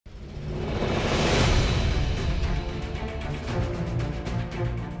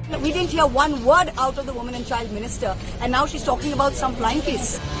we didn't hear one word out of the Women and Child Minister, and now she's talking about some flying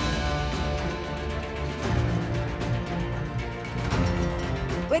kiss.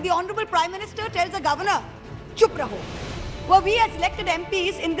 Where the Honourable Prime Minister tells the Governor, chup raho. Where we as elected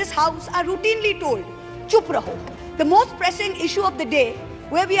MPs in this House are routinely told, chup raho. The most pressing issue of the day,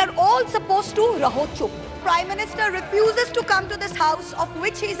 where we are all supposed to raho chup. Prime Minister refuses to come to this House, of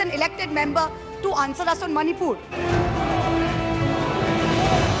which he is an elected member, to answer us on Manipur.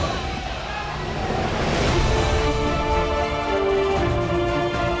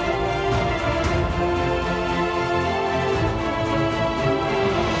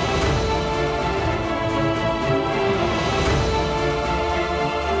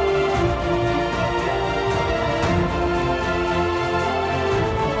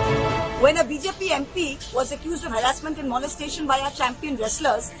 When a BJP MP was accused of harassment and molestation by our champion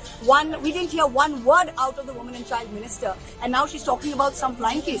wrestlers, we didn't hear one word out of the Women and Child Minister, and now she's talking about some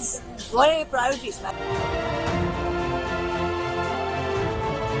flying kiss. What are your priorities, ma'am?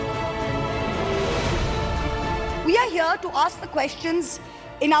 We are here to ask the questions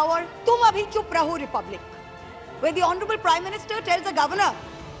in our Tum Abhi Chup Raho Republic, where the Honourable Prime Minister tells the Governor,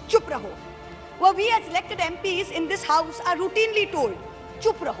 chup raho. Where we as elected MPs in this House are routinely told,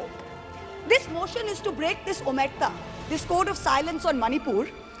 chup raho. This motion is to break this omerta, this code of silence on Manipur,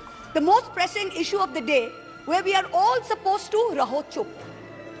 the most pressing issue of the day, where we are all supposed to raho chup.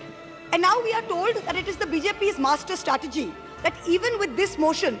 And now we are told that it is the BJP's master strategy that even with this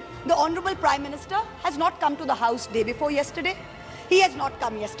motion, the Honourable Prime Minister has not come to the House day before yesterday. He has not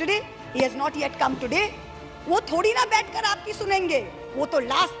come yesterday. He has not yet come today. वो थोड़ी ना बैठकर आपकी सुनेंगे, वो तो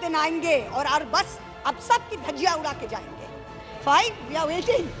last दिन आएंगे और बस अब सबकी धज्जियां उड़ा के जाएंगे. Fine, we are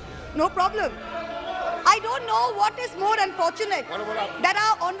waiting. No problem. I don't know what is more unfortunate, that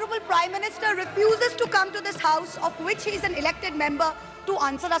our Honourable Prime Minister refuses to come to this House, of which he is an elected member, to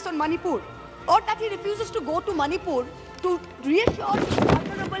answer us on Manipur, or that he refuses to go to Manipur to reassure these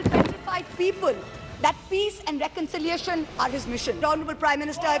vulnerable, petrified people that peace and reconciliation are his mission. Honourable Prime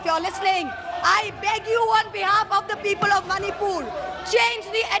Minister, if you are listening, I beg you on behalf of the people of Manipur, change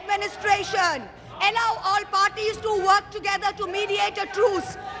the administration. Allow all parties to work together to mediate a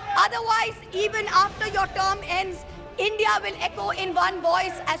truce. Otherwise, even after your term ends, India will echo in one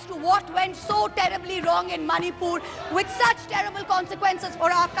voice as to what went so terribly wrong in Manipur, with such terrible consequences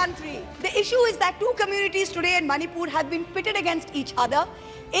for our country. The issue is that two communities today in Manipur have been pitted against each other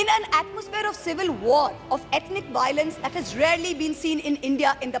in an atmosphere of civil war, of ethnic violence that has rarely been seen in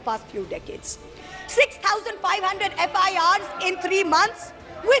India in the past few decades. 6,500 FIRs in 3 months.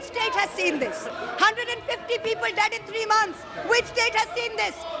 Which state has seen this? 150 people dead in 3 months. Which state has seen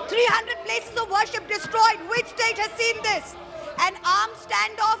this? 300 places of worship destroyed. Which state has seen this? An armed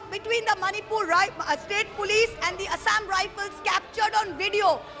standoff between the Manipur State Police and the Assam Rifles captured on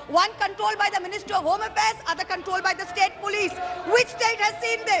video. One controlled by the Minister of Home Affairs, other controlled by the State Police. Which state has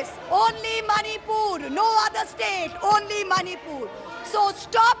seen this? Only Manipur. No other state. Only Manipur. So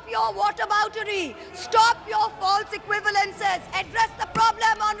stop your whataboutery. Stop your false equivalences. Address the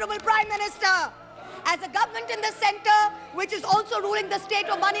problem, Honourable Prime Minister. As a government in the centre, which is also ruling the state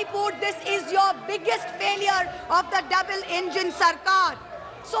of Manipur, this is your biggest failure of the double-engine Sarkar.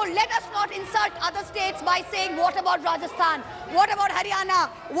 So let us not insult other states by saying, what about Rajasthan? What about Haryana?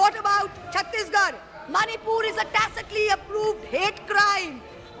 What about Chhattisgarh? Manipur is a tacitly approved hate crime.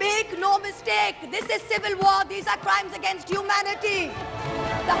 Make no mistake, this is civil war. These are crimes against humanity.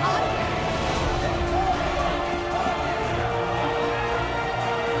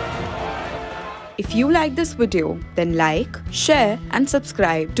 If you like this video, then like, share and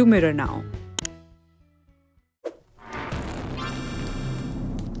subscribe to Mirror Now.